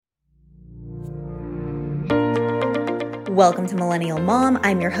Welcome to Millennial Mom.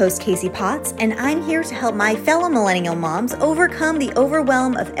 I'm your host, Casey Potts, and I'm here to help my fellow millennial moms overcome the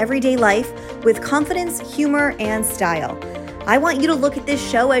overwhelm of everyday life with confidence, humor, and style. I want you to look at this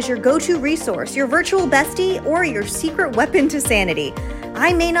show as your go-to resource, your virtual bestie, or your secret weapon to sanity.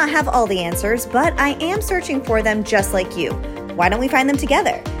 I may not have all the answers, but I am searching for them just like you. Why don't we find them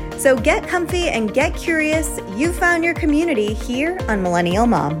together? So get comfy and get curious. You found your community here on Millennial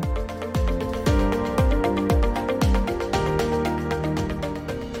Mom.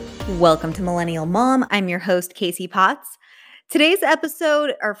 Welcome to Millennial Mom. I'm your host, Casey Potts. Today's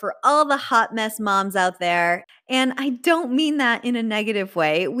episode are for all the hot mess moms out there, and I don't mean that in a negative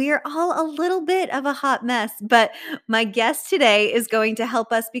way. We are all a little bit of a hot mess, but my guest today is going to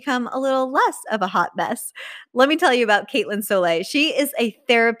help us become a little less of a hot mess. Let me tell you about Kaitlin Soule. She is a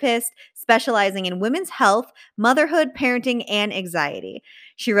therapist specializing in women's health, motherhood, parenting, and anxiety.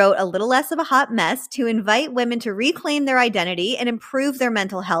 She wrote A Little Less of a Hot Mess to invite women to reclaim their identity and improve their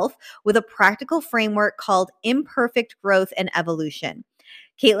mental health with a practical framework called Imperfect Growth and Evolution.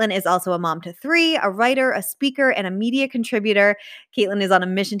 Kaitlin is also a mom to three, a writer, a speaker, and a media contributor. Kaitlin is on a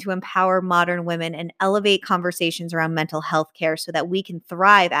mission to empower modern women and elevate conversations around mental health care so that we can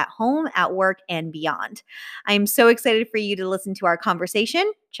thrive at home, at work, and beyond. I am so excited for you to listen to our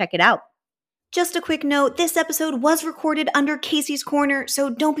conversation. Check it out. Just a quick note, this episode was recorded under Casey's Corner, so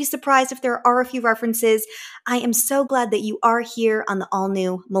don't be surprised if there are a few references. I am so glad that you are here on the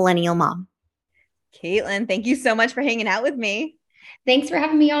all-new Millennial Mom. Kaitlin, thank you so much for hanging out with me. Thanks for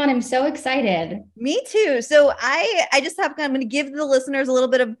having me on. I'm so excited. Me too. So I'm going to give the listeners a little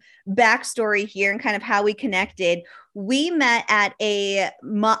bit of backstory here and kind of how we connected. We met at a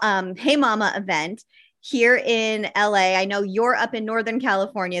Hey Mama event here in LA. I know you're up in Northern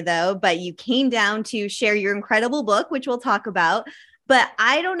California though, but you came down to share your incredible book, which we'll talk about. But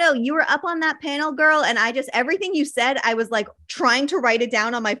I don't know, you were up on that panel, girl. And everything you said, I was like trying to write it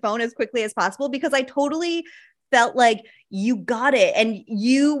down on my phone as quickly as possible because I totally felt like you got it. And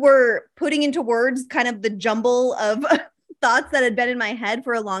you were putting into words kind of the jumble of thoughts that had been in my head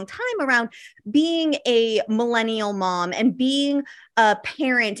for a long time around being a millennial mom and being a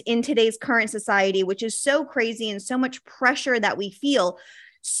parent in today's current society, which is so crazy and so much pressure that we feel.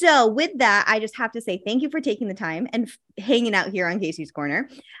 So with that, I just have to say thank you for taking the time and hanging out here on Casey's Corner.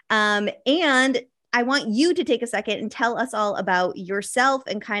 And I want you to take a second and tell us all about yourself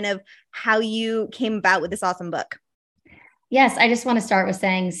and kind of how you came about with this awesome book. Yes, I just want to start with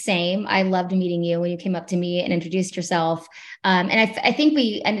saying same. I loved meeting you when you came up to me and introduced yourself. And I think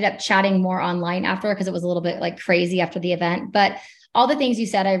we ended up chatting more online after because it was a little bit like crazy after the event. But all the things you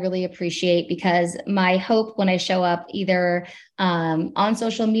said, I really appreciate because my hope when I show up either on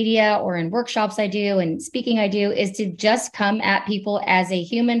social media or in workshops I do and speaking I do is to just come at people as a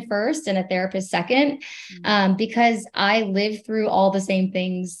human first and a therapist second, because I live through all the same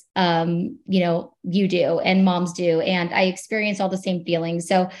things, you do and moms do, and I experience all the same feelings.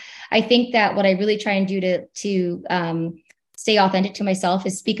 So I think that what I really try and do to stay authentic to myself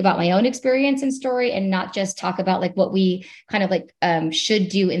is speak about my own experience and story and not just talk about like what we kind of like should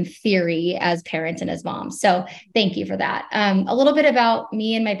do in theory as parents and as moms. So thank you for that. A little bit about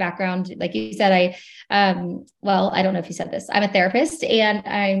me and my background. Like you said, I don't know if you said this, I'm a therapist and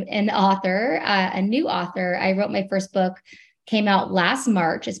I'm an author, a new author. I wrote my first book, came out last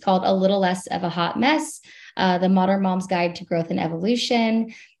March. It's called A Little Less of a Hot Mess, The Modern Mom's Guide to Growth and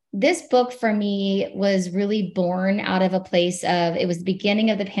Evolution. This book for me was really born out of a place of, it was the beginning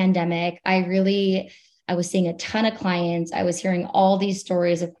of the pandemic. I was seeing a ton of clients. I was hearing all these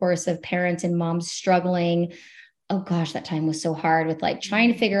stories, of course, of parents and moms struggling. Oh gosh, that time was so hard with like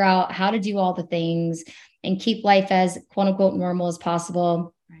trying to figure out how to do all the things and keep life as quote unquote normal as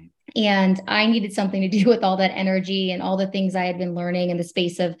possible. Right. And I needed something to do with all that energy and all the things I had been learning in the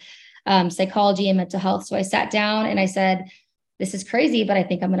space of psychology and mental health. So I sat down and I said, this is crazy, but I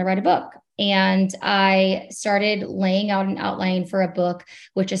think I'm going to write a book. And I started laying out an outline for a book,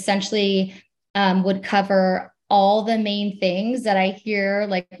 which essentially would cover all the main things that I hear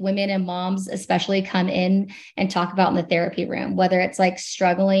like women and moms especially come in and talk about in the therapy room, whether it's like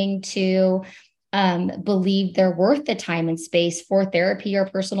struggling to believe they're worth the time and space for therapy or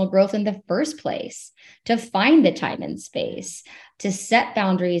personal growth in the first place, to find the time and space, to set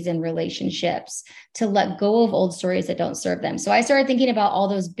boundaries in relationships, to let go of old stories that don't serve them. So I started thinking about all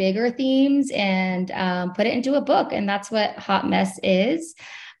those bigger themes and put it into a book. And that's what Hot Mess is.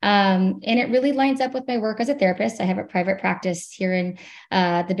 And it really lines up with my work as a therapist. I have a private practice here in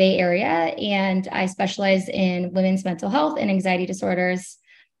the Bay Area, and I specialize in women's mental health and anxiety disorders.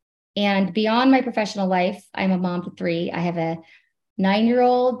 And beyond my professional life, I'm a mom to three. I have a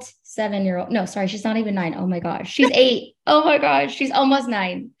 9-year-old, 7-year-old. No, sorry, she's not even 9. Oh my gosh. She's 8. Oh my gosh. She's almost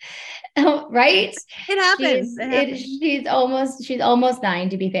 9. Right? It happens. It happens. She's almost 9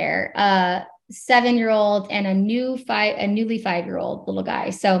 to be fair. 7-year-old and a newly 5-year-old little guy.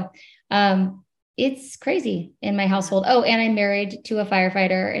 So it's crazy in my household. Oh, and I'm married to a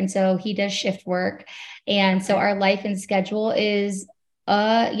firefighter. And so he does shift work. And so our life and schedule is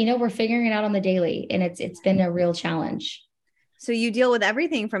we're figuring it out on the daily. And it's been a real challenge. So you deal with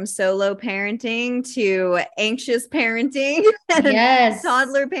everything from solo parenting to anxious parenting and Yes.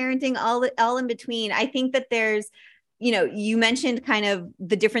 toddler parenting, all in between. I think that there's, you mentioned kind of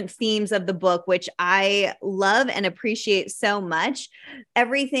the different themes of the book, which I love and appreciate so much.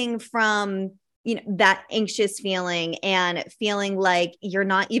 Everything from, that anxious feeling and feeling like you're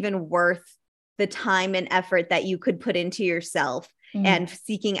not even worth the time and effort that you could put into yourself. And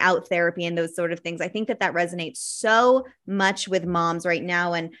seeking out therapy and those sort of things. I think that resonates so much with moms right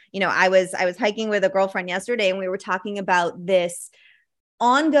now. And, I was hiking with a girlfriend yesterday and we were talking about this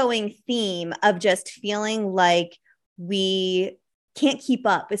ongoing theme of just feeling like we can't keep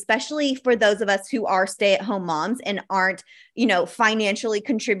up, especially for those of us who are stay-at-home moms and aren't, financially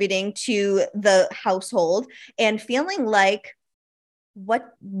contributing to the household and feeling like,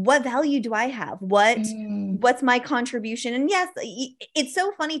 what value do I have? What's my contribution? And yes, it's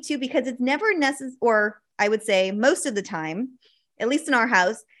so funny too, because it's never necessary, or I would say most of the time, at least in our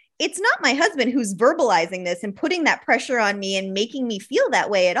house, it's not my husband who's verbalizing this and putting that pressure on me and making me feel that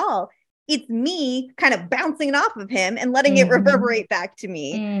way at all. It's me kind of bouncing it off of him and letting it reverberate back to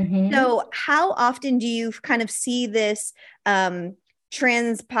me. So how often do you kind of see this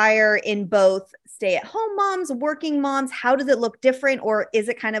transpire in both stay-at-home moms, working moms? How does it look different, or is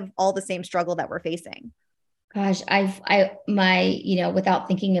it kind of all the same struggle that we're facing? Gosh, without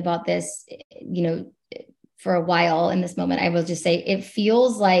thinking about this, for a while in this moment, I will just say it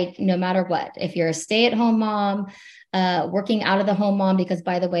feels like no matter what, if you're a stay-at-home mom, working out of the home mom, because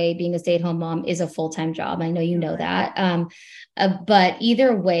by the way, being a stay-at-home mom is a full-time job. I know you know that. But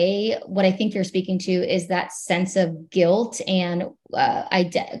either way, what I think you're speaking to is that sense of guilt and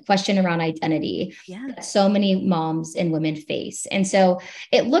question around identity that so many moms and women face. And so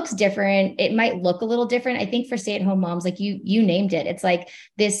it looks different. It might look a little different. I think for stay-at-home moms, like you named it, it's like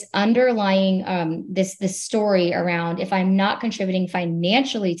this underlying, this story around, if I'm not contributing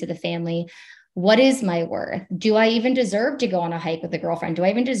financially to the family, what is my worth? Do I even deserve to go on a hike with a girlfriend? Do I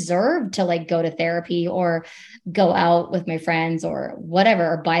even deserve to go to therapy or go out with my friends or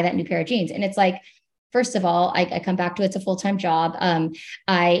whatever, or buy that new pair of jeans? And it's like, first of all, I come back to it's a full-time job.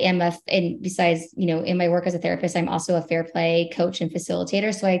 I am and besides, in my work as a therapist, I'm also a fair play coach and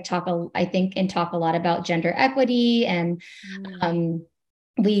facilitator. So I talk a lot about gender equity, and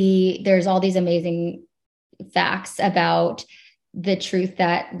there's all these amazing facts about the truth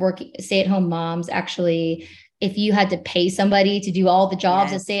that stay-at-home moms actually, if you had to pay somebody to do all the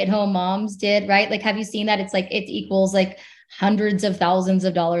jobs that stay-at-home moms did, right? Like, have you seen that? It's like, it equals like hundreds of thousands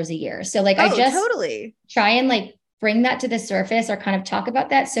of dollars a year. So I just totally try and bring that to the surface, or kind of talk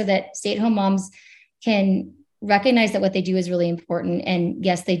about that, so that stay-at-home moms can recognize that what they do is really important. And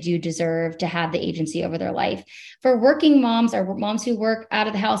yes, they do deserve to have the agency over their life. For working moms, or moms who work out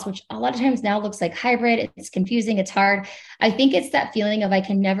of the house, which a lot of times now looks like hybrid, it's confusing, it's hard. I think it's that feeling of I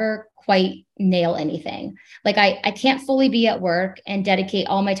can never quite nail anything. Like I can't fully be at work and dedicate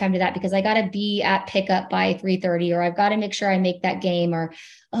all my time to that, because I got to be at pickup by 3:30, or I've got to make sure I make that game, or,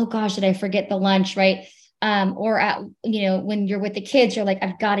 oh gosh, did I forget the lunch, right? Or at, when you're with the kids, you're like,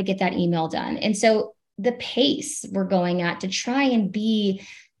 I've got to get that email done. And so the pace we're going at to try and be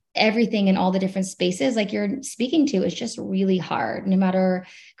everything in all the different spaces like you're speaking to is just really hard, no matter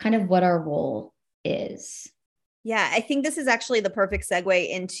kind of what our role is. Yeah, I think this is actually the perfect segue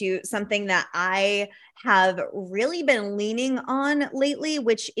into something that I have really been leaning on lately,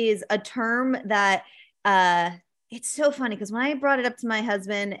 which is a term that it's so funny, because when I brought it up to my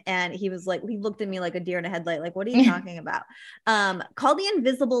husband, and he looked at me like a deer in a headlight, like, what are you talking about? Called the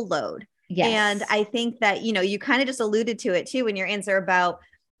invisible load. Yes. And I think that, you kind of just alluded to it too, in your answer about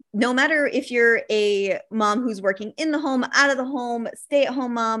no matter if you're a mom who's working in the home, out of the home,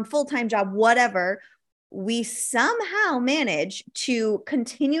 stay-at-home mom, full-time job, whatever, we somehow manage to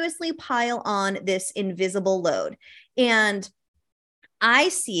continuously pile on this invisible load. And I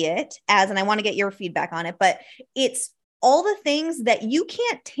see it as, and I want to get your feedback on it, but it's all the things that you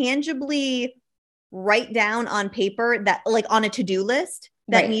can't tangibly write down on paper, that on a to-do list,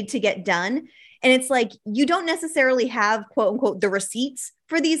 that need to get done. And it's like, you don't necessarily have, quote unquote, the receipts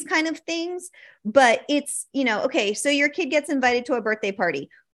for these kind of things, but it's, okay, so your kid gets invited to a birthday party.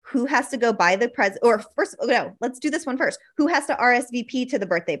 Who has to go buy the present? Or first, no, let's do this one first. Who has to RSVP to the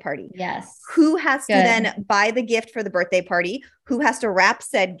birthday party? Yes. Who has to Good. then buy the gift for the birthday party? Who has to wrap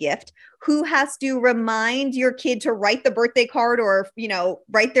said gift? Who has to remind your kid to write the birthday card or,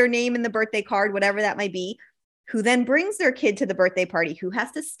 write their name in the birthday card, whatever that might be? Who then brings their kid to the birthday party? Who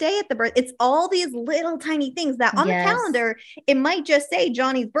has to stay at the birthday? It's all these little tiny things that on the calendar, it might just say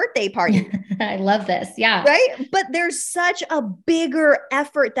Johnny's birthday party. I love this. Yeah. Right. But there's such a bigger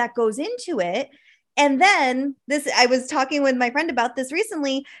effort that goes into it. And then I was talking with my friend about this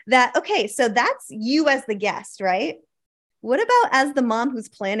recently that, okay, so that's you as the guest, right? What about as the mom who's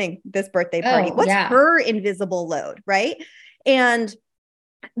planning this birthday party? What's her invisible load, right? And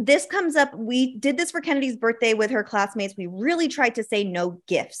this comes up. We did this for Kennedy's birthday with her classmates. We really tried to say no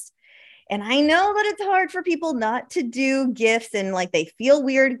gifts. And I know that it's hard for people not to do gifts and like they feel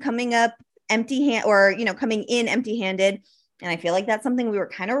weird coming up empty hand or, coming in empty handed. And I feel like that's something we were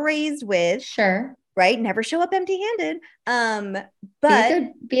kind of raised with. Sure. Right. Never show up empty handed. But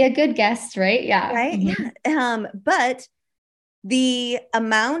be a good guest, right? Yeah. Right. Mm-hmm. Yeah. But the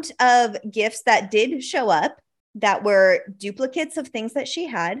amount of gifts that did show up that were duplicates of things that she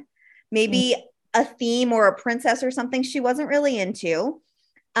had, maybe a theme or a princess or something she wasn't really into.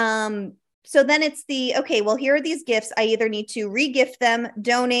 So then it's okay, well, here are these gifts. I either need to re-gift them,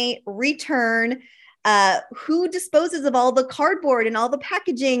 donate, return. Who disposes of all the cardboard and all the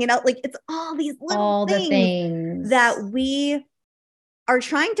packaging and it's all these little things that we are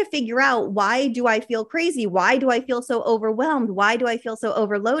trying to figure out. Why do I feel crazy? Why do I feel so overwhelmed? Why do I feel so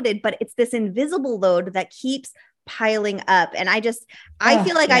overloaded? But it's this invisible load that keeps piling up. And I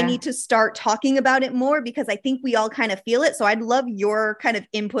feel like I need to start talking about it more because I think we all kind of feel it. So I'd love your kind of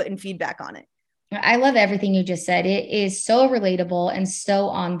input and feedback on it. I love everything you just said. It is so relatable and so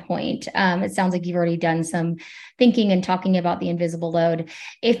on point. It sounds like you've already done some thinking and talking about the invisible load.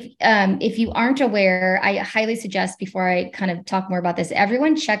 If you aren't aware, I highly suggest before I kind of talk more about this,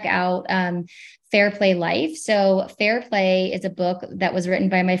 everyone check out Fair Play Life. So Fair Play is a book that was written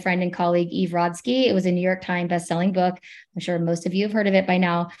by my friend and colleague, Eve Rodsky. It was a New York Times bestselling book. I'm sure most of you have heard of it by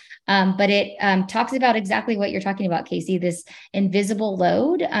now. But it talks about exactly what you're talking about, Casey, this invisible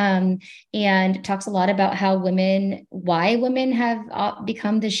load, and talks a lot about why women have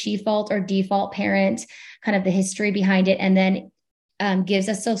become the she-fault or default parent, kind of the history behind it. And then gives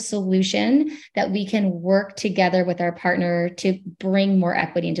us a solution that we can work together with our partner to bring more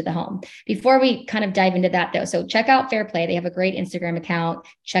equity into the home. Before we kind of dive into that though, so check out Fair Play. They have a great Instagram account.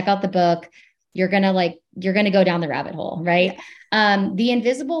 Check out the book. You're going to go down the rabbit hole, right? Yeah. The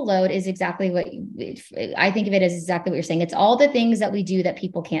invisible load is exactly what I think of it as exactly what you're saying. It's all the things that we do that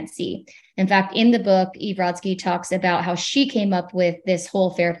people can't see. In fact, in the book, Eve Rodsky talks about how she came up with this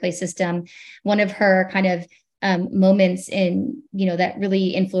whole Fair Play system. One of her kind of moments in, that really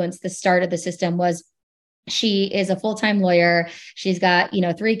influenced the start of the system was she is a full-time lawyer. She's got,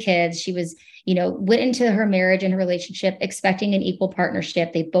 3 kids. She was, went into her marriage and her relationship expecting an equal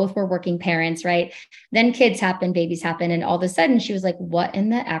partnership. They both were working parents, right? Then kids happen, babies happen. And all of a sudden she was like, what in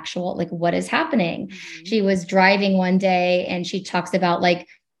the actual, what is happening? Mm-hmm. She was driving one day and she talks about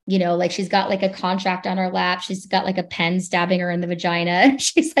she's got a contract on her lap. She's got a pen stabbing her in the vagina.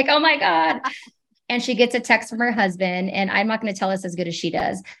 She's like, oh my God. And she gets a text from her husband, and I'm not going to tell us as good as she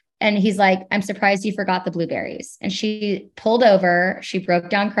does. And he's like, I'm surprised you forgot the blueberries. And she pulled over, she broke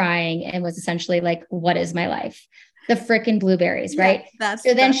down crying and was essentially like, what is my life? The freaking blueberries, right?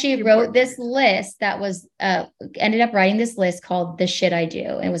 So then she wrote this list that was, ended up writing this list called The Shit I Do.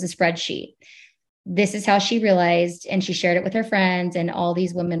 And it was a spreadsheet. This is how she realized, and she shared it with her friends, and all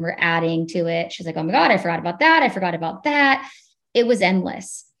these women were adding to it. She's like, oh my God, I forgot about that. I forgot about that. It was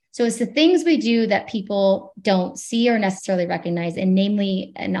endless. So it's the things we do that people don't see or necessarily recognize, and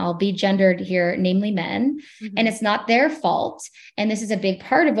namely, and I'll be gendered here, namely men, mm-hmm. and it's not their fault. And this is a big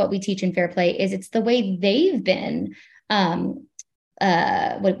part of what we teach in Fair Play is it's the way they've been, what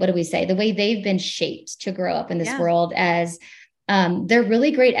do we say? The way they've been shaped to grow up in this world as they're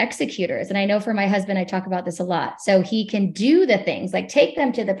really great executors. And I know for my husband, I talk about this a lot. So he can do the things like take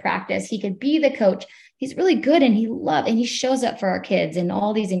them to the practice. He could be the coach. He's really good and he shows up for our kids in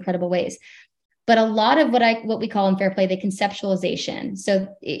all these incredible ways. But a lot of what we call in Fair Play, the conceptualization, so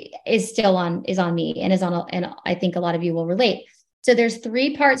is on me and and I think a lot of you will relate. So there's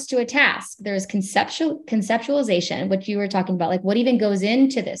 3 parts to a task. There's conceptualization, which you were talking about, what even goes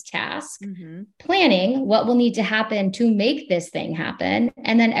into this task, mm-hmm. planning, what will need to happen to make this thing happen,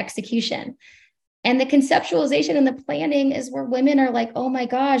 and then execution. And the conceptualization and the planning is where women are like, oh my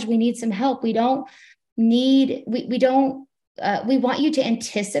gosh, we need some help. We want you to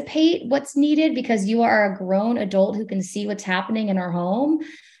anticipate what's needed because you are a grown adult who can see what's happening in our home.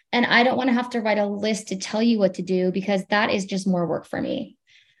 And I don't want to have to write a list to tell you what to do because that is just more work for me.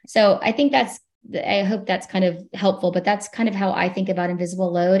 So I think I hope that's kind of helpful, but that's kind of how I think about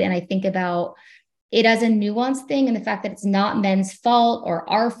invisible load. And I think about it as a nuanced thing, and the fact that it's not men's fault or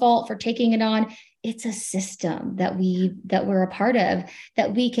our fault for taking it on. It's a system that we're a part of,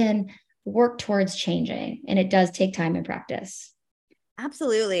 that we can work towards changing. And it does take time and practice.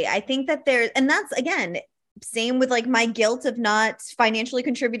 Absolutely. I think that and that's again, same with like my guilt of not financially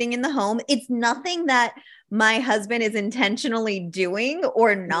contributing in the home. It's nothing that my husband is intentionally doing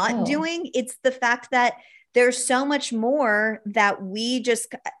or not No. doing. It's the fact that there's so much more that we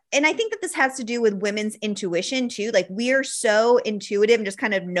just, and I think that this has to do with women's intuition too. Like we are so intuitive and just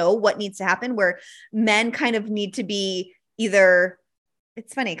kind of know what needs to happen, where men kind of need to be either,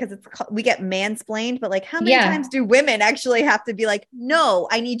 it's funny because we get mansplained, but like how many Yeah. times do women actually have to be like, no,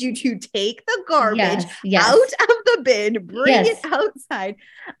 I need you to take the garbage Yes. out Yes. of the bin, bring it Yes. outside.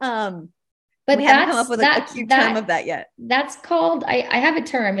 We But haven't come up with a cute term of that yet. that's called, I have a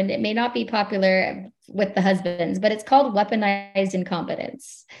term, and it may not be popular with the husbands, but it's called weaponized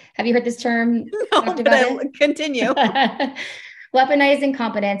incompetence. Have you heard this term No, talked but about I it? continue. Weaponized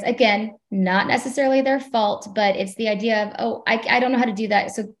incompetence, again, not necessarily their fault, but it's the idea of, oh, I don't know how to do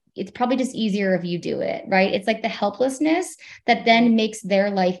that. So it's probably just easier if you do it, right? It's like the helplessness that then makes their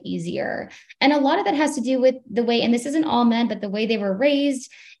life easier. And a lot of that has to do with the way, and this isn't all men, but the way they were raised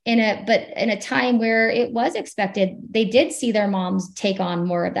in a time where it was expected. They did see their moms take on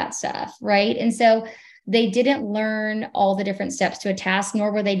more of that stuff, right? And so they didn't learn all the different steps to a task,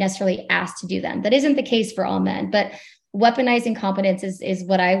 nor were they necessarily asked to do them. That isn't the case for all men, but weaponizing competence is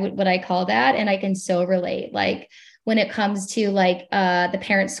what I call that. And I can so relate. Like when it comes to like the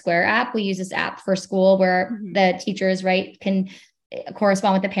Parent Square app, we use this app for school where the teachers, right, can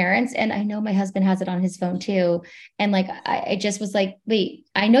correspond with the parents. And I know my husband has it on his phone too. And like, I just was like, wait,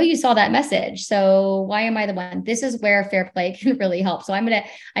 I know you saw that message. So why am I the one? This is where fair play can really help. So I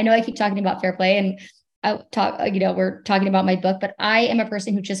know I keep talking about fair play, and we're talking about my book, but I am a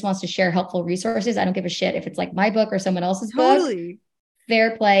person who just wants to share helpful resources. I don't give a shit if it's like my book or someone else's book. Totally.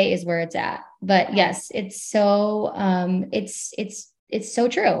 Fair play is where it's at. But yes, it's so, it's so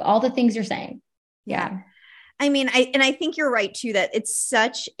true. All the things you're saying. Yeah. I mean, I think you're right too, that it's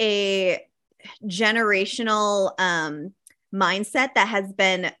such a generational mindset that has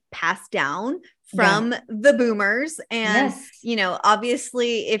been passed down from the boomers. And,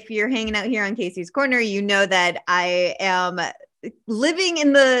 obviously if you're hanging out here on Casey's Corner, you know that I am living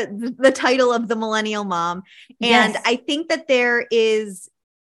in the title of the millennial mom. And I think that there is,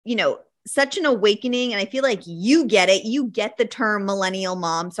 such an awakening. And I feel like you get it. You get the term millennial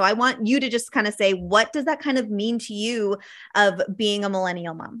mom. So I want you to just kind of say, what does that kind of mean to you of being a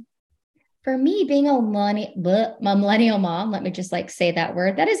millennial mom? For me, being a millennial mom, let me just like say that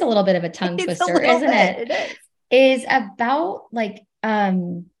word. That is a little bit of a tongue twister, isn't it? It is about like,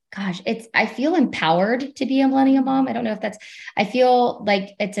 I feel empowered to be a millennial mom. I don't know if I feel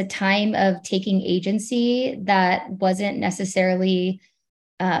like it's a time of taking agency that wasn't necessarily,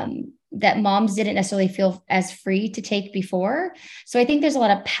 that moms didn't necessarily feel as free to take before. So I think there's a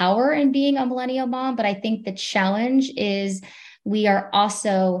lot of power in being a millennial mom, but I think the challenge is we are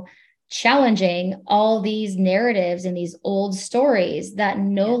also challenging all these narratives and these old stories that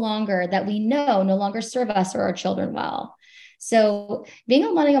that we know no longer serve us or our children well. So being a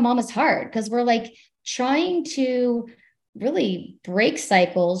millennial mom is hard because we're like trying to really break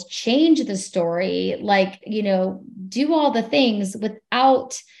cycles, change the story, like, do all the things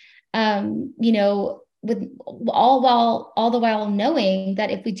without, with all the while knowing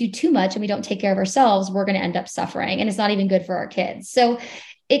that if we do too much and we don't take care of ourselves, we're going to end up suffering, and it's not even good for our kids. So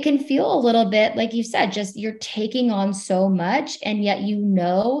it can feel a little bit like you said, just you're taking on so much, and yet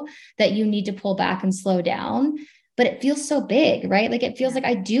that you need to pull back and slow down. But it feels so big, right? Like it feels like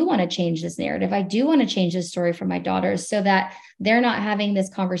I do want to change this narrative. I do want to change this story for my daughters so that they're not having this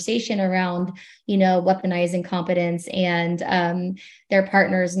conversation around, weaponizing competence and their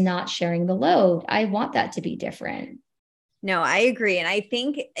partners not sharing the load. I want that to be different. No, I agree. And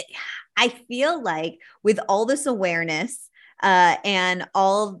I feel like with all this awareness, and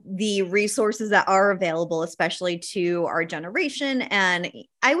all the resources that are available, especially to our generation. And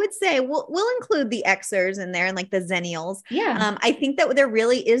I would say we'll include the Xers in there and like the Zennials. Yeah. I think that there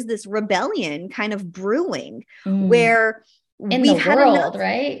really is this rebellion kind of brewing where in the world,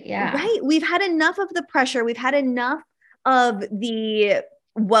 right? Yeah. Right. We've had enough of the pressure. We've had enough of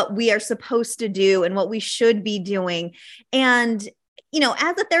what we are supposed to do and what we should be doing. And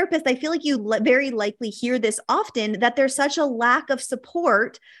as a therapist, I feel like you very likely hear this often, that there's such a lack of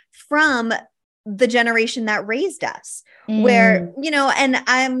support from the generation that raised us, where, Mm. and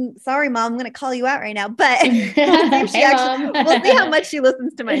I'm sorry, Mom, I'm going to call you out right now, but Hey, Mom. we'll see how much she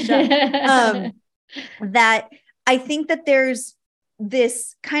listens to my show. That I think that there's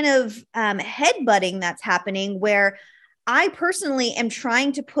this kind of headbutting that's happening where I personally am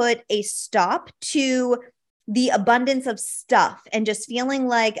trying to put a stop to the abundance of stuff and just feeling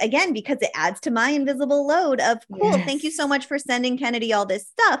like, again, because it adds to my invisible load of cool. Yes. Thank you so much for sending Kennedy all this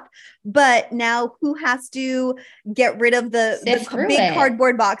stuff. But now who has to get rid of the big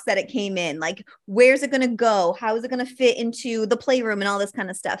cardboard box that it came in? Like, where's it going to go? How is it going to fit into the playroom and all this kind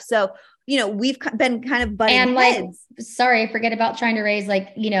of stuff? So, we've been kind of butting heads. Sorry, forget about trying to raise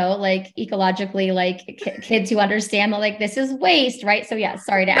like ecologically, kids who understand that like this is waste, right? So yeah,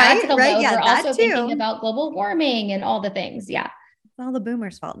 sorry to add to the load. We're also thinking about global warming and all the things. Yeah. It's all the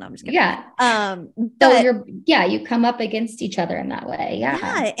boomers' fault. No, I'm just kidding. Yeah. So you come up against each other in that way. Yeah.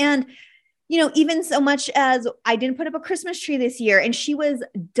 Yeah. And even so much as I didn't put up a Christmas tree this year, and she was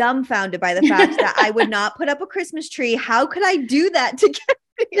dumbfounded by the fact that I would not put up a Christmas tree. How could I do that to get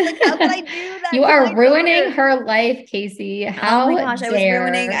like, how could I do that? You are ruining her life, Casey. How oh my gosh,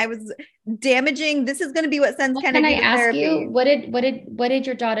 I was damaging. This is going to be what sends Kennedy to therapy. Can I ask you, what did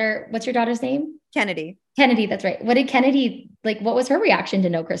your daughter, what's your daughter's name? Kennedy. That's right. What did Kennedy, what was her reaction to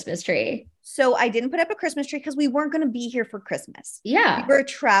no Christmas tree? So I didn't put up a Christmas tree because we weren't going to be here for Christmas. Yeah. We were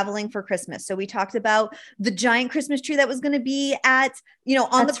traveling for Christmas. So we talked about the giant Christmas tree that was going to be at,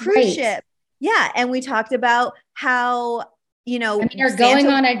 on the cruise ship. Yeah. And we talked about how, you're going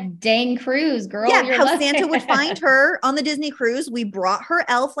on a dang cruise, girl. Yeah, how Santa would find her on the Disney cruise. We brought her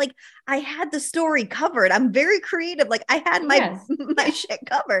elf. Like, I had the story covered. I'm very creative. Like, I had my shit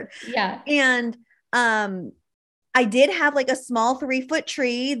covered. Yeah. And I did have like a small 3-foot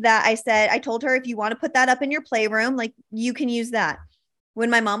tree that I told her, if you want to put that up in your playroom, like, you can use that.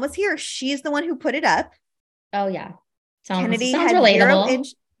 When my mom was here, she's the one who put it up. Oh yeah. Kennedy sounds had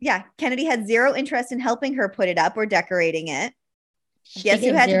relatable. Kennedy had zero interest in helping her put it up or decorating it. Guess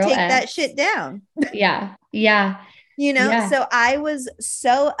who had to take that shit down? Yeah. Yeah. So I was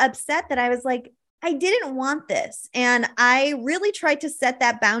so upset that I was like, I didn't want this. And I really tried to set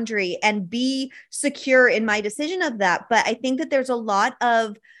that boundary and be secure in my decision of that. But I think that there's a lot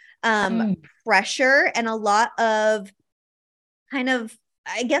of pressure and a lot of kind of,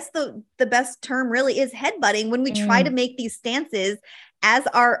 I guess the best term really is headbutting when we try to make these stances as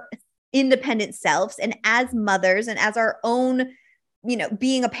our independent selves and as mothers and as our own,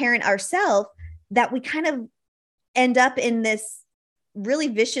 being a parent ourselves, that we kind of end up in this really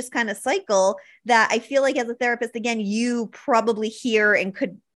vicious kind of cycle that I feel like as a therapist, again, you probably hear and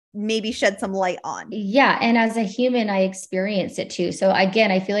could maybe shed some light on. Yeah. And as a human, I experienced it too. So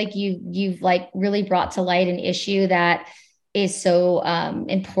again, I feel like you've like really brought to light an issue that is so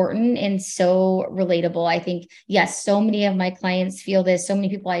important and so relatable. I think, yes, so many of my clients feel this. So many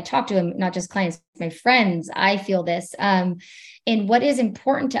people I talk to, and not just clients, my friends, I feel this. And what is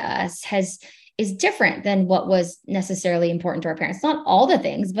important to us is different than what was necessarily important to our parents. Not all the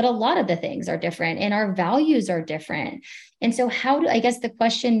things, but a lot of the things are different, and our values are different. And so I guess the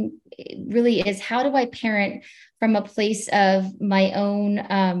question really is, how do I parent from a place of my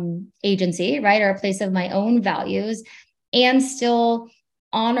own agency, right? Or a place of my own values, and still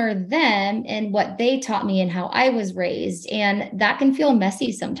honor them and what they taught me and how I was raised. And that can feel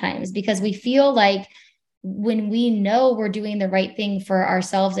messy sometimes, because we feel like when we know we're doing the right thing for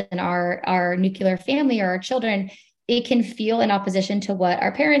ourselves and our nuclear family or our children, it can feel in opposition to what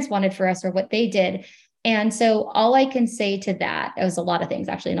our parents wanted for us or what they did. And so all I can say to that, it was a lot of things,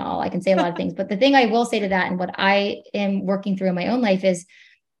 actually, not all, I can say a lot of things, but the thing I will say to that and what I am working through in my own life is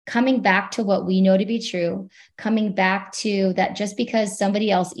coming back to what we know to be true, coming back to that just because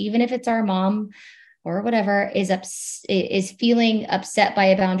somebody else, even if it's our mom or whatever, is feeling upset by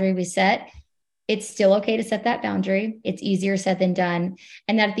a boundary we set, it's still okay to set that boundary. It's easier said than done.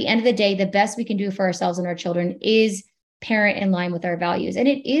 And that at the end of the day, the best we can do for ourselves and our children is parent in line with our values. And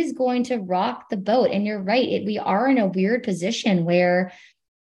it is going to rock the boat. And you're right. We are in a weird position where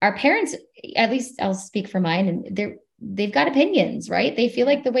our parents, at least I'll speak for mine, and they've got opinions, right? They feel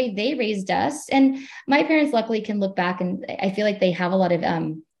like the way they raised us. And my parents luckily can look back, and I feel like they have a lot of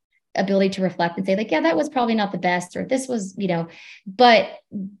ability to reflect and say like, yeah, that was probably not the best, or this was, but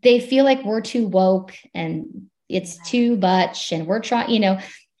they feel like we're too woke and it's too much and we're trying,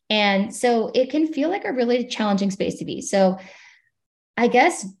 and so it can feel like a really challenging space to be. So I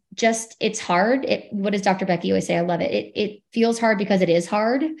guess it's hard. What does Dr. Becky always say? I love it. It feels hard because it is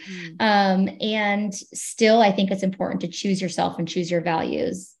hard. And still, I think it's important to choose yourself and choose your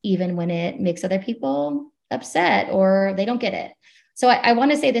values, even when it makes other people upset or they don't get it. So I want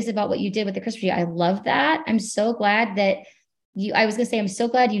to say this about what you did with the Christmas tree. I love that. I'm so glad that I was going to say, I'm so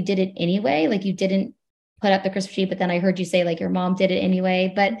glad you did it anyway. Like you didn't put up the Christmas tree, but then I heard you say like your mom did it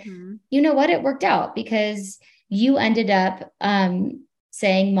anyway. But Mhm. you know what? It worked out because you ended up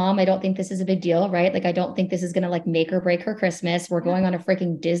saying, Mom, I don't think this is a big deal, right? Like, I don't think this is going to like make or break her Christmas. We're Yeah. going on a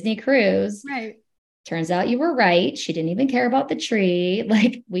freaking Disney cruise. Right. Turns out you were right. She didn't even care about the tree.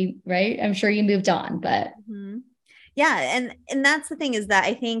 Like right? I'm sure you moved on, but Mhm. Yeah, and that's the thing is that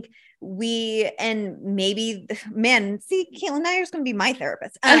I think and maybe, man, see, Kaitlin, now you're just going to be my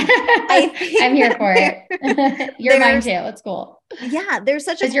therapist. I I'm think here that for it. You're mine there's, too. It's cool. yeah, there's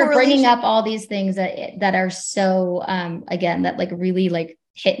such a Because you're bringing correlation. up all these things that are so again that like really like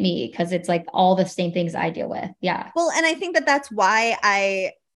hit me because it's like all the same things I deal with. Yeah. Well, and I think that that's why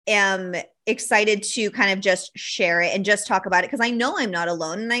I am excited to kind of just share it and just talk about it because I know I'm not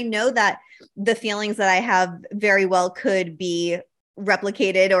alone. And I know that the feelings that I have very well could be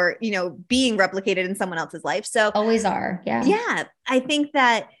replicated or, being replicated in someone else's life. So, Always are. Yeah. yeah, I think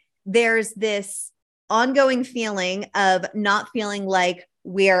that there's this ongoing feeling of not feeling like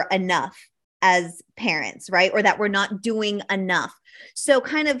we're enough as parents, right? Or that we're not doing enough. So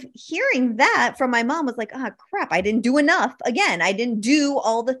kind of hearing that from my mom was like, oh crap, I didn't do enough. Again, I didn't do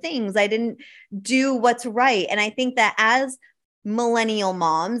all the things. I didn't do what's right. And I think that as millennial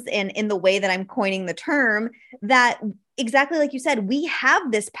moms, and in the way that I'm coining the term, that exactly like you said, we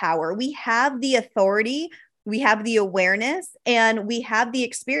have this power, we have the authority, we have the awareness, and we have the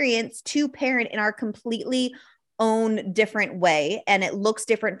experience to parent in our completely own different way. And it looks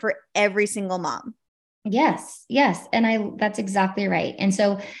different for every single mom. Yes, yes. And that's exactly right. And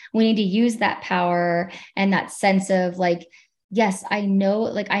so we need to use that power and that sense of like, yes, I know,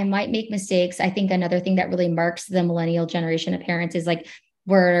 like I might make mistakes. I think another thing that really marks the millennial generation of parents is like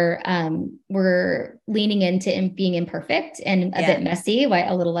we're leaning into being imperfect and a bit Yeah. messy. Why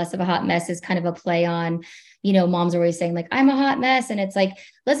a little less of a hot mess is kind of a play on, moms are always saying like I'm a hot mess, and it's like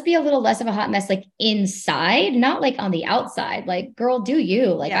let's be a little less of a hot mess like inside, not like on the outside. Like girl, do you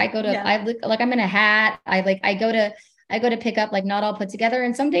like Yeah. Yeah. I look like I'm in a hat. I go to pick up like not all put together,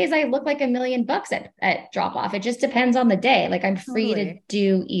 and some days I look like $1,000,000 at drop off. It just depends on the day. Like I'm free to Totally.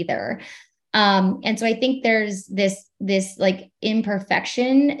 do either. And so I think there's this like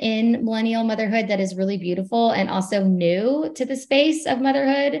imperfection in millennial motherhood that is really beautiful and also new to the space of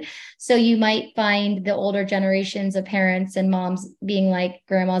motherhood. So you might find the older generations of parents and moms being like,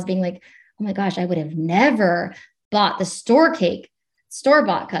 grandmas being like, oh my gosh, I would have never bought the store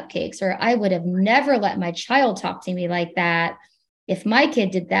bought cupcakes, or I would have never let my child talk to me like that. If my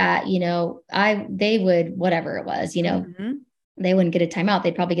kid did that, they would, whatever it was, Mm-hmm. they wouldn't get a timeout.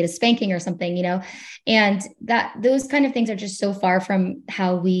 They'd probably get a spanking or something, and that those kind of things are just so far from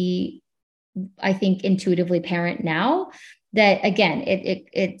how we, I think, intuitively parent now that again,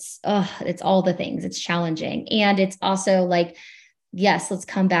 it's all the things. It's challenging. And it's also like, yes, let's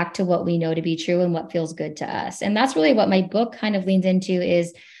come back to what we know to be true and what feels good to us. And that's really what my book kind of leans into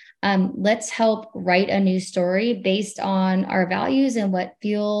is let's help write a new story based on our values and what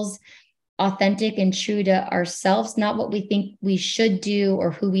feels authentic and true to ourselves, not what we think we should do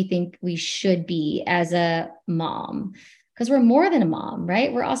or who we think we should be as a mom. Because we're more than a mom,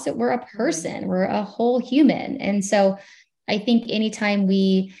 right? We're a Totally. person, we're a whole human. And so I think anytime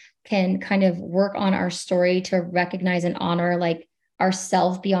we can kind of work on our story to recognize and honor like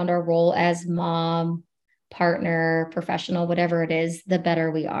ourselves beyond our role as mom, partner, professional, whatever it is, the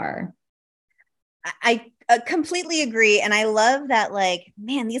better we are. I completely agree. And I love that, like,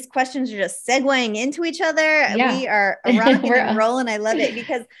 man, these questions are just segueing into each other. Yeah. We are rocking and we're rolling. I love it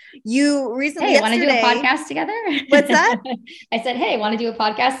because you recently, Hey, want to do a yesterday, podcast together? what's that? I said, hey, want to do a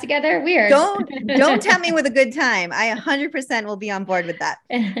podcast together? Weird. Don't tempt me with a good time. I 100% will be on board with that.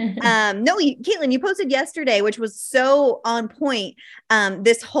 No, Kaitlin, you posted yesterday, which was so on point.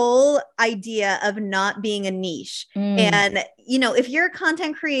 This whole idea of not being a niche. Mm, And, if you're a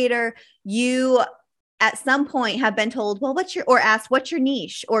content creator, you at some point have been told, well, or asked, what's your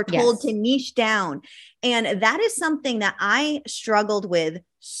niche, or told to yes. niche down. And that is something that I struggled with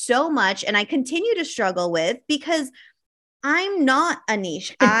so much. And I continue to struggle with because I'm not a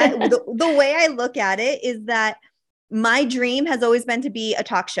niche. The way I look at it is that my dream has always been to be a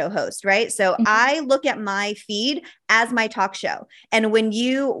talk show host, right? So Mhm. I look at my feed as my talk show. And when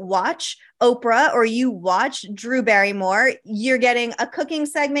you watch Oprah or you watch Drew Barrymore, you're getting a cooking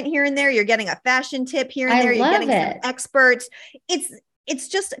segment here and there, you're getting a fashion tip here and I there, you're love getting some it. experts. It's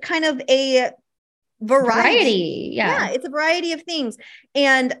just kind of a variety. Variety. Yeah, Yeah. it's a variety of things.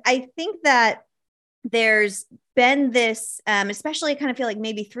 And I think that there's been this, especially I kind of feel like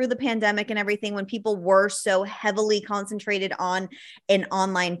maybe through the pandemic and everything, when people were so heavily concentrated on an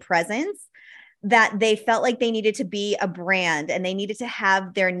online presence, that they felt like they needed to be a brand and they needed to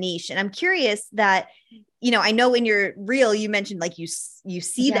have their niche. And I'm curious that, I know in your reel, you mentioned like you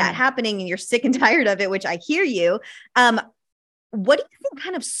see that happening and you're sick and tired of it, which I hear you. What do you think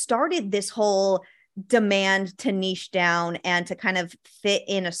kind of started this whole demand to niche down and to kind of fit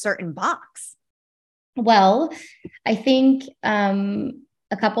in a certain box? Well, I think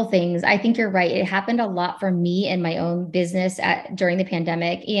a couple things. I think you're right. It happened a lot for me in my own business during the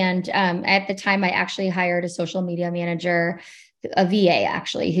pandemic. And at the time, I actually hired a social media manager, a VA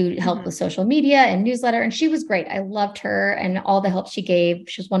actually, who helped with social media and newsletter. And she was great. I loved her and all the help she gave.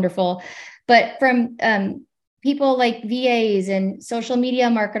 She was wonderful. But from people like VAs and social media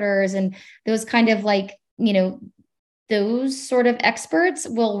marketers and those kind of like, those sort of experts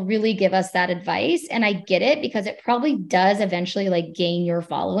will really give us that advice. And I get it because it probably does eventually like gain your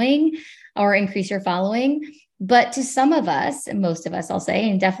following or increase your following. But to some of us, and most of us, I'll say,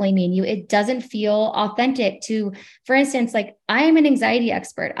 and definitely me and you, it doesn't feel authentic to, for instance, like I am an anxiety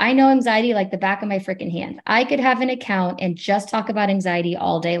expert. I know anxiety like the back of my freaking hand. I could have an account and just talk about anxiety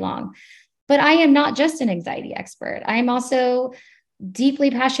all day long. But I am not just an anxiety expert. I am also deeply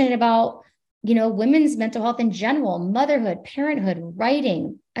passionate about women's mental health in general, motherhood, parenthood,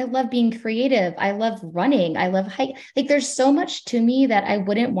 writing. I love being creative. I love running. I love hike. Like there's so much to me that I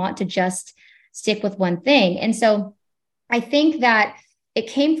wouldn't want to just stick with one thing. And so I think that it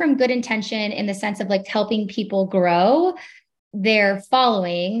came from good intention in the sense of like helping people grow their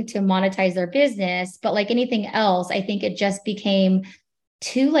following to monetize their business. But like anything else, I think it just became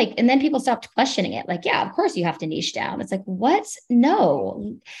too like, and then people stopped questioning it. Like, yeah, of course you have to niche down. It's like, what?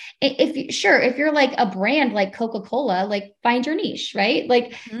 No. If you're like a brand like Coca-Cola, like find your niche, right?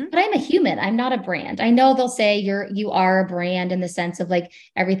 Like, but I'm a human. I'm not a brand. I know they'll say you are a brand in the sense of like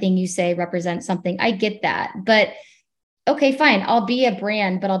everything you say represents something. I get that. But okay, fine. I'll be a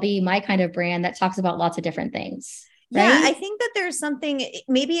brand, but I'll be my kind of brand that talks about lots of different things. Yeah, Right? I think that there's something,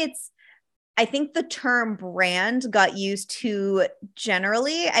 I think the term brand got used too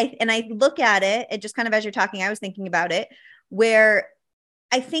generally. I look at it just kind of as you're talking, I was thinking about it, where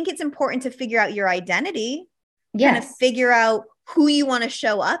I think it's important to figure out your identity, kind of figure out who you want to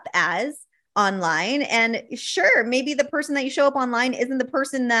show up as online. And sure, maybe the person that you show up online isn't the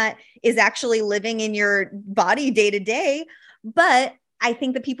person that is actually living in your body day to day, but I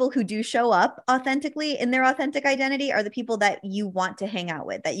think the people who do show up authentically in their authentic identity are the people that you want to hang out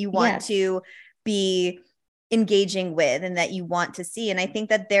with, that you want to be engaging with, and that you want to see. And I think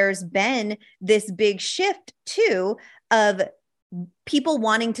that there's been this big shift too of people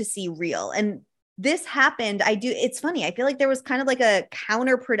wanting to see real. And this happened. It's funny. I feel like there was kind of like a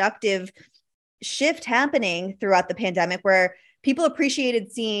counterproductive shift happening throughout the pandemic where people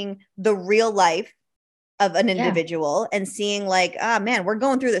appreciated seeing the real life of an individual and seeing like, man, we're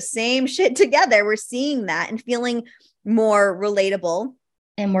going through the same shit together. We're seeing that and feeling more relatable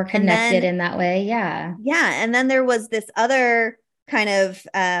and more connected in that way. Yeah. Yeah. And then there was this other kind of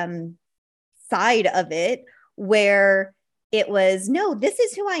side of it where it was, no, this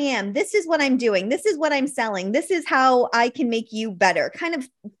is who I am. This is what I'm doing. This is what I'm selling. This is how I can make you better kind of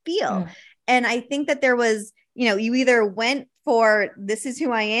feel. And I think that there was, you either went for this is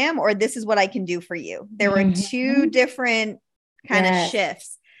who I am or this is what I can do for you. There were two different kind of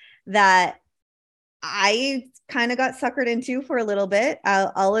shifts that I kind of got suckered into for a little bit.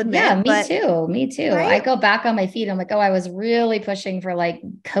 I'll admit. Yeah, me too. Right? I go back on my feet. I'm like, oh, I was really pushing for like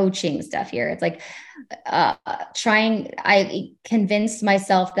coaching stuff here. It's like I convinced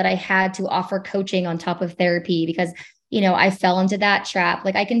myself that I had to offer coaching on top of therapy because I fell into that trap.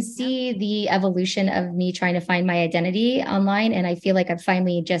 Like I can see the evolution of me trying to find my identity online. And I feel like I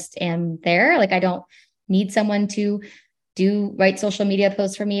finally just am there. Like I don't need someone to write social media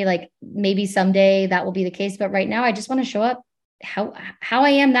posts for me. Like maybe someday that will be the case. But right now I just want to show up how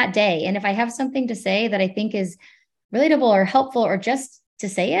I am that day. And if I have something to say that I think is relatable or helpful or just to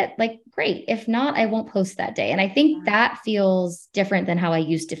say it, like great. If not, I won't post that day. And I think that feels different than how I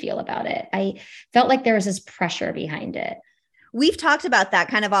used to feel about it. I felt like there was this pressure behind it. We've talked about that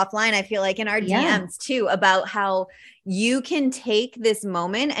kind of offline, I feel like in our DMs too, about how you can take this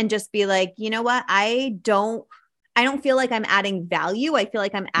moment and just be like, you know what? I don't feel like I'm adding value. I feel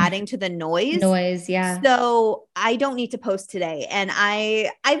like I'm adding to the noise. Yeah. So I don't need to post today. And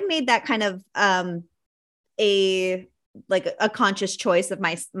I've made that kind of a conscious choice of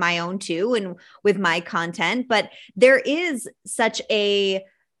my own too, and with my content. But there is such a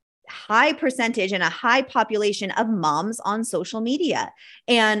high percentage and a high population of moms on social media.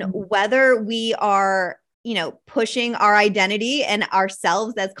 And whether we are, pushing our identity and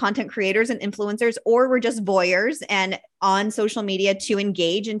ourselves as content creators and influencers, or we're just voyeurs and on social media to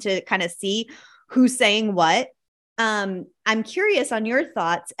engage and to kind of see who's saying what. I'm curious on your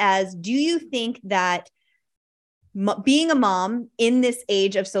thoughts as, do you think that being a mom in this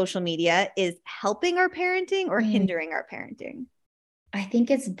age of social media is helping our parenting or hindering our parenting? I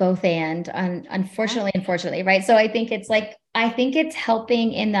think it's both and unfortunately, right? So I think it's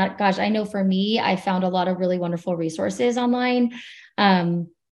helping in that, gosh, I know for me, I found a lot of really wonderful resources online.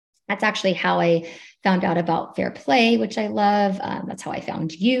 That's actually how I found out about Fair Play, which I love. That's how I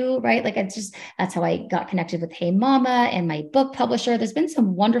found you, right? That's how I got connected with Hey Mama and my book publisher. There's been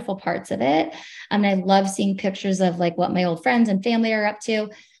some wonderful parts of it. And I love seeing pictures of like what my old friends and family are up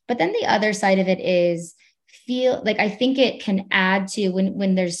to. But then the other side of it is, I think it can add to,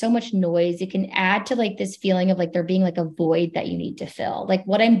 when there's so much noise, it can add to like this feeling of like there being like a void that you need to fill. Like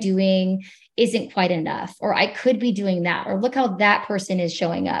what I'm doing isn't quite enough, or I could be doing that, or look how that person is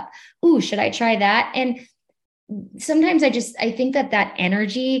showing up. Ooh, should I try that? And sometimes I think that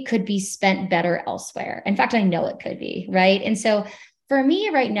energy could be spent better elsewhere. In fact, I know it could be, right? And so for me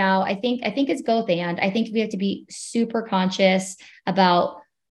right now, I think it's both. And I think we have to be super conscious about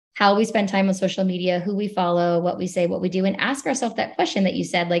how we spend time on social media, who we follow, what we say, what we do, and ask ourselves that question that you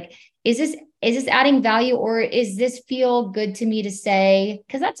said, like, is this adding value, or is this feel good to me to say?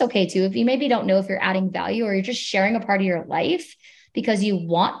 Because that's okay too. If you maybe don't know if you're adding value, or you're just sharing a part of your life because you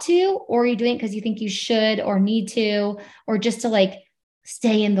want to, or you're doing it because you think you should or need to, or just to like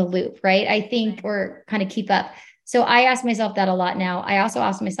stay in the loop, right? I think, or kind of keep up. So I ask myself that a lot now. I also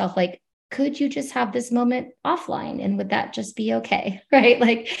ask myself, like, could you just have this moment offline, and would that just be okay? Right.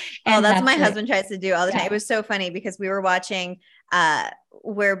 Like, and that's what my husband tries to do all the time. It was so funny because we were watching,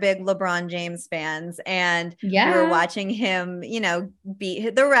 we're big LeBron James fans, and we were watching him,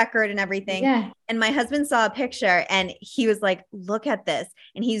 beat the record and everything. Yeah. And my husband saw a picture and he was like, look at this.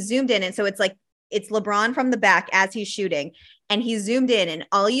 And he zoomed in. And so it's like, it's LeBron from the back as he's shooting. And he zoomed in, and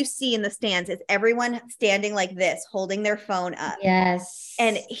all you see in the stands is everyone standing like this, holding their phone up. Yes.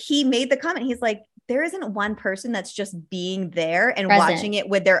 And he made the comment. He's like, there isn't one person that's just being there and watching it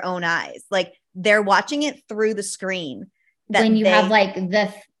with their own eyes. Like, they're watching it through the screen. When you have like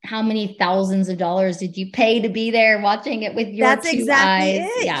how many thousands of dollars did you pay to be there watching it with your that's two exactly eyes?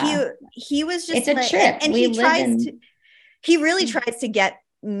 It. Yeah. He was just, it's a trip. And he really tries to get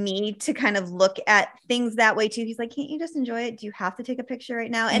me to kind of look at things that way too. He's like, can't you just enjoy it? Do you have to take a picture right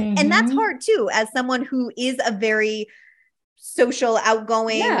now? And that's hard too, as someone who is a very social,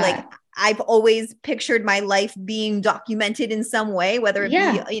 outgoing, like, I've always pictured my life being documented in some way, whether it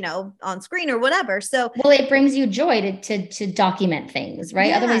be, on screen or whatever. So, well, it brings you joy to document things,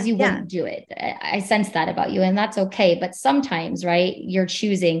 right? Otherwise you wouldn't do it. I sense that about you, and that's okay. But sometimes, right, you're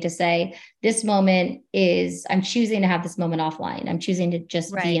choosing to say, this moment I'm choosing to have this moment offline. I'm choosing to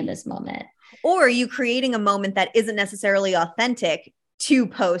just be in this moment. Or you creating a moment that isn't necessarily authentic to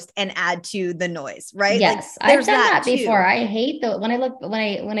post and add to the noise, right? Yes, like, I've done that before. I hate when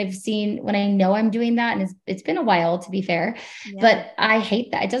I know I'm doing that, and it's been a while, to be fair, but I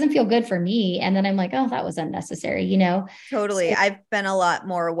hate that. It doesn't feel good for me. And then I'm like, oh, that was unnecessary, Totally. So, I've been a lot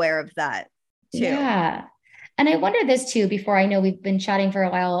more aware of that too. Yeah. And I wonder this too, before, I know we've been chatting for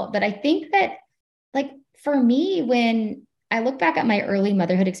a while, but I think that, like, for me, when I look back at my early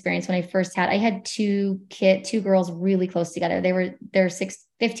motherhood experience, when I had two girls really close together. They're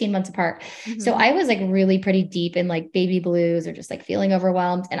 15 months apart. Mm-hmm. So I was like really pretty deep in like baby blues, or just like feeling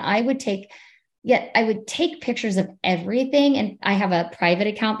overwhelmed. And I would take pictures of everything. And I have a private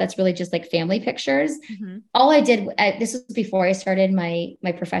account that's really just like family pictures. Mm-hmm. All I did, this was before I started my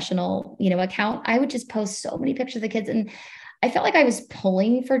professional, account. I would just post so many pictures of the kids, and I felt like I was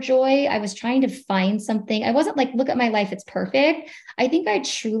pulling for joy. I was trying to find something. I wasn't like, look at my life, it's perfect. I think I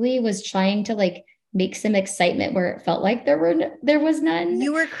truly was trying to like make some excitement where it felt like there was none.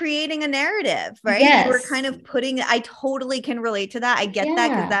 You were creating a narrative, right? Yes. You were kind of I totally can relate to that. I get that,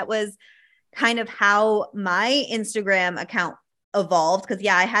 because that was kind of how my Instagram account evolved. Because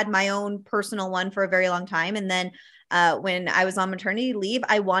I had my own personal one for a very long time. And then when I was on maternity leave,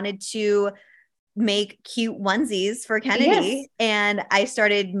 I wanted to make cute onesies for Yes. Kennedy, and I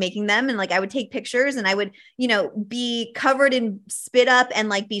started making them, and like I would take pictures, and I would, be covered in spit up and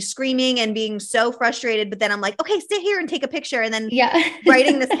like be screaming and being so frustrated, but then I'm like, okay, sit here and take a picture, and then Yeah.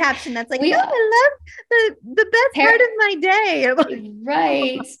 writing this caption that's like, We oh, I love the best part par- of my day.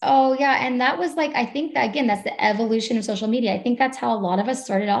 Right. Oh, yeah. And that was like, I think that again, that's the evolution of social media. I think that's how a lot of us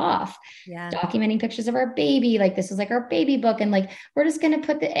started off, Yeah, documenting pictures of our baby. Like this was like our baby book. And like, we're just going to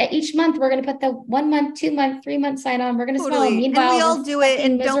put each month, we're going to put the 1 month, 2 month, 3 month sign on. We're going to smile. totally. And we Meanwhile, we're all do it, fucking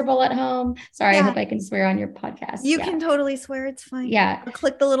and don't, miserable at home. Sorry. I yeah, hope I can swear on your podcast. you Yeah. can totally swear, it's fine. Yeah. I'll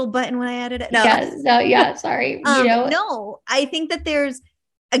click the little button when I edit it. No. Yeah. So, yeah. Sorry. No, I think that there's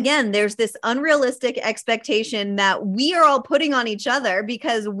this unrealistic expectation that we are all putting on each other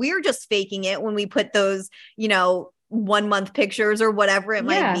because we're just faking it when we put those, 1 month pictures or whatever it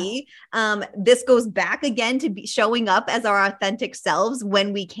might Yeah. be. This goes back again to be showing up as our authentic selves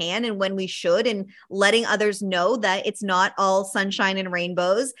when we can and when we should, and letting others know that it's not all sunshine and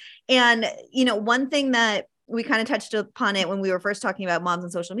rainbows. And, one thing that we kind of touched upon it when we were first talking about moms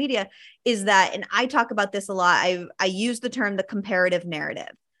and social media is that, and I talk about this a lot, I use the term the comparative narrative,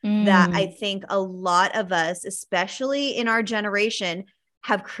 that I Mm. think a lot of us, especially in our generation,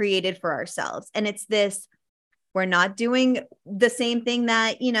 have created for ourselves. And it's this, we're not doing the same thing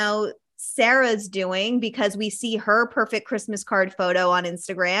that, Sarah's doing because we see her perfect Christmas card photo on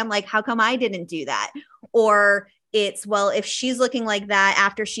Instagram. Like, how come I didn't do that? Or it's, well, if she's looking like that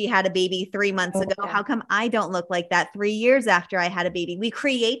after she had a baby 3 months Oh, ago, yeah. how come I don't look like that 3 years after I had a baby? We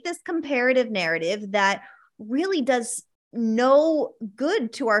create this comparative narrative that really does no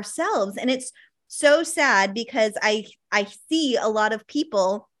good to ourselves. And it's so sad because I see a lot of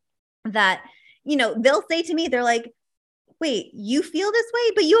people that, they'll say to me, they're like, wait, you feel this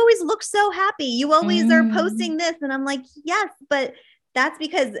way, but you always look so happy. You always are Mm. posting this. And I'm like, yes, but that's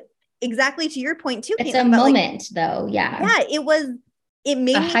because, exactly to your point too, It's a Kaitlin, about like, moment though. Yeah. yeah, it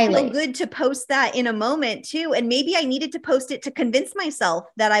made A me feel highlight. good to post that in a moment too. And maybe I needed to post it to convince myself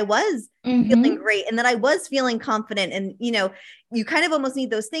that I was feeling Mm-hmm. great and that I was feeling confident. And, you kind of almost need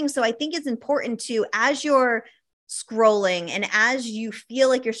those things. So I think it's important to, as you're scrolling and as you feel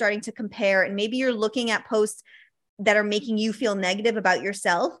like you're starting to compare, and maybe you're looking at posts that are making you feel negative about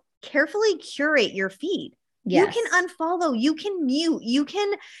yourself, carefully curate your feed. You can Yes. unfollow, you can mute, you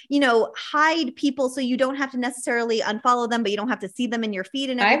can, hide people so you don't have to necessarily unfollow them, but you don't have to see them in your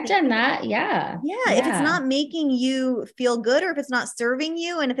feed and I've everything. done that. Yeah. Yeah, if it's Yeah. not making you feel good or if it's not serving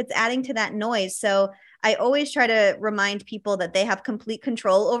you and if it's adding to that noise. So I always try to remind people that they have complete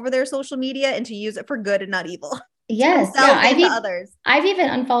control over their social media and to use it for good and not evil to Yes. Yeah. themselves and to others. I've even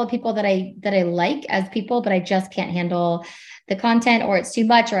unfollowed people that I like as people, but I just can't handle the content, or it's too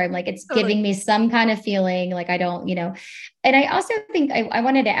much, or I'm like, it's giving Totally. me some kind of feeling like I don't, and I also think I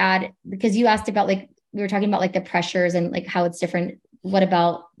wanted to add, because you asked about, like, we were talking about like the pressures and like how it's different. What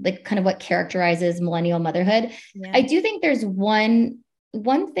about like kind of what characterizes millennial motherhood? Yeah. I do think there's one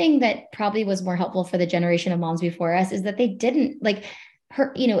thing that probably was more helpful for the generation of moms before us is that they didn't like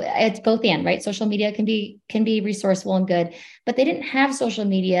her, it's both and, right? Social media can be resourceful and good, but they didn't have social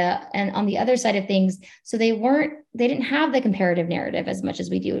media. And on the other side of things, so they didn't have the comparative narrative as much as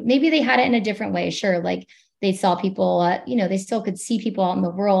we do. Maybe they had it in a different way. Sure. Like they saw people, they still could see people out in the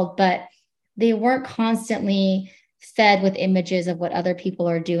world, but they weren't constantly fed with images of what other people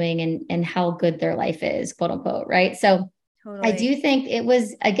are doing and how good their life is, quote unquote. Right. So I Totally. do think it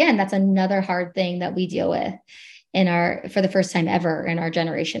was, again, that's another hard thing that we deal with for the first time ever in our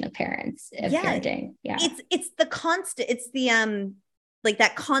generation of parents of Yeah. parenting. Yeah. It's the constant, it's the, like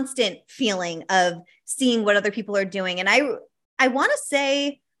that constant feeling of seeing what other people are doing. And I want to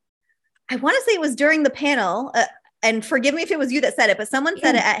say it was during the panel, and forgive me if it was you that said it, but someone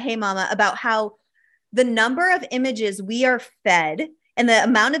said it at Hey Mama about how the number of images we are fed and the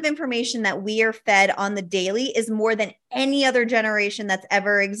amount of information that we are fed on the daily is more than any other generation that's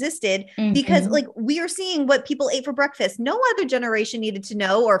ever existed, because Mm-hmm. like we are seeing what people ate for breakfast. No other generation needed to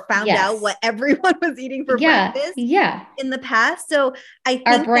know or found out Yes. what everyone was eating for Yeah. breakfast Yeah. in the past. So I Our think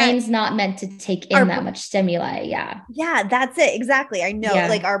that brain's not meant to take in our that much stimuli. Yeah. yeah, that's it. Exactly. I know,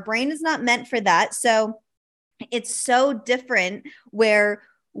 like Yeah. our brain is not meant for that. So it's so different where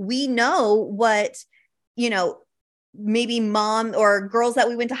we know what, you know, maybe mom or girls that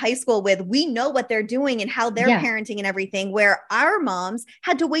we went to high school with, we know what they're doing and how they're Yeah. parenting and everything, where our moms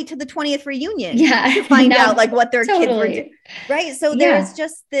had to wait to the 20th reunion Yeah. to find out Now, like what their kids were doing. totally. Right. So there's Yeah.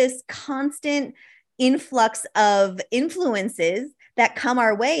 just this constant influx of influences that come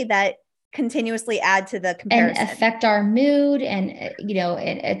our way that continuously add to the And comparison. affect our mood. And,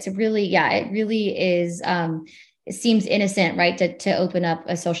 it's really, yeah, it really is. it seems innocent, right? To open up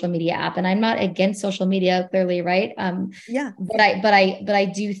a social media app. And I'm not against social media, clearly, right? Yeah. But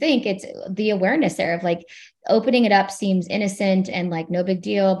I do think it's the awareness there of like opening it up seems innocent and like no big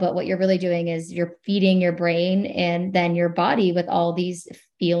deal. But what you're really doing is you're feeding your brain and then your body with all these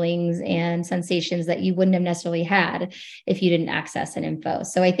feelings and sensations that you wouldn't have necessarily had if you didn't access an info.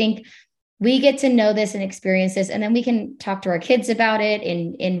 So I think we get to know this and experience this, and then we can talk to our kids about it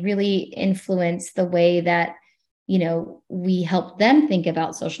and really influence the way that, we help them think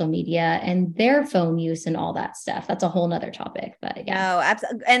about social media and their phone use and all that stuff. That's a whole nother topic, but yeah. No,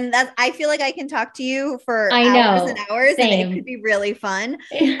 absolutely. And I feel like I can talk to you for I hours and know. hours, and it could Same. be really fun.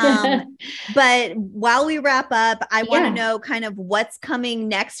 But while we wrap up, I want to Yeah. know kind of what's coming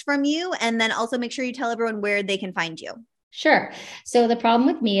next from you. And then also make sure you tell everyone where they can find you. Sure. So the problem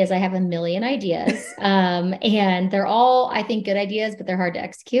with me is I have a million ideas, and they're all, I think, good ideas, but they're hard to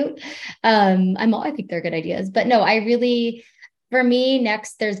execute. I think they're good ideas, but no, for me,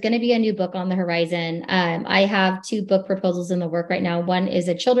 next, there's going to be a new book on the horizon. I have two book proposals in the work right now. One is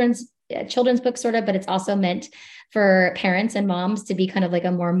a children's book sort of, but it's also meant for parents and moms to be kind of like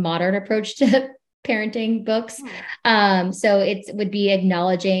a more modern approach to parenting books. So it would be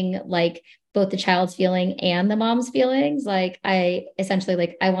acknowledging like both the child's feeling and the mom's feelings. Like I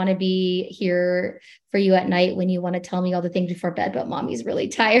want to be here for you at night when you want to tell me all the things before bed, but mommy's really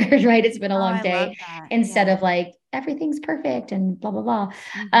tired, right? It's been a long I love day, that. instead Yeah. of like, everything's perfect and blah, blah, blah.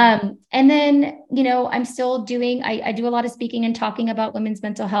 Mm-hmm. And then, I'm still I do a lot of speaking and talking about women's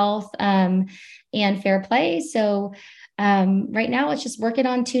mental health, and fair play. So, right now it's just working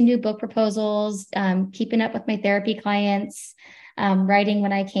on two new book proposals, keeping up with my therapy clients, writing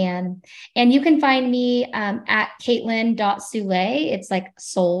when I can. And you can find me at Kaitlin.Soule. It's like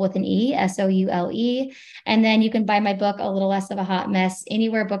soul with an E, Soule. And then you can buy my book, A Little Less of a Hot Mess,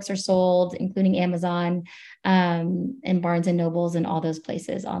 anywhere books are sold, including Amazon, and Barnes and Nobles and all those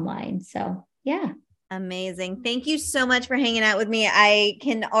places online. So yeah. Amazing. Thank you so much for hanging out with me. I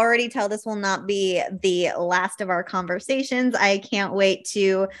can already tell this will not be the last of our conversations. I can't wait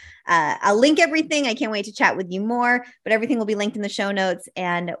to, I'll link everything. I can't wait to chat with you more, but everything will be linked in the show notes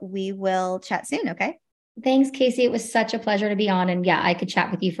and we will chat soon. Okay. Thanks, Casey. It was such a pleasure to be on. And yeah, I could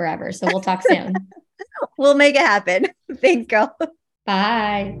chat with you forever. So we'll talk soon. We'll make it happen. Thanks, girl.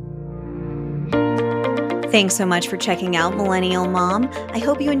 Bye. Thanks so much for checking out Millennial Mom. I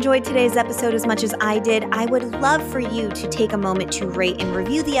hope you enjoyed today's episode as much as I did. I would love for you to take a moment to rate and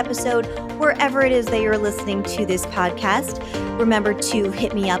review the episode wherever it is that you're listening to this podcast. Remember to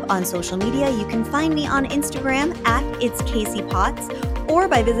hit me up on social media. You can find me on Instagram at It's Casey Potts or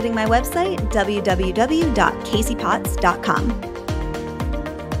by visiting my website, www.caseypotts.com.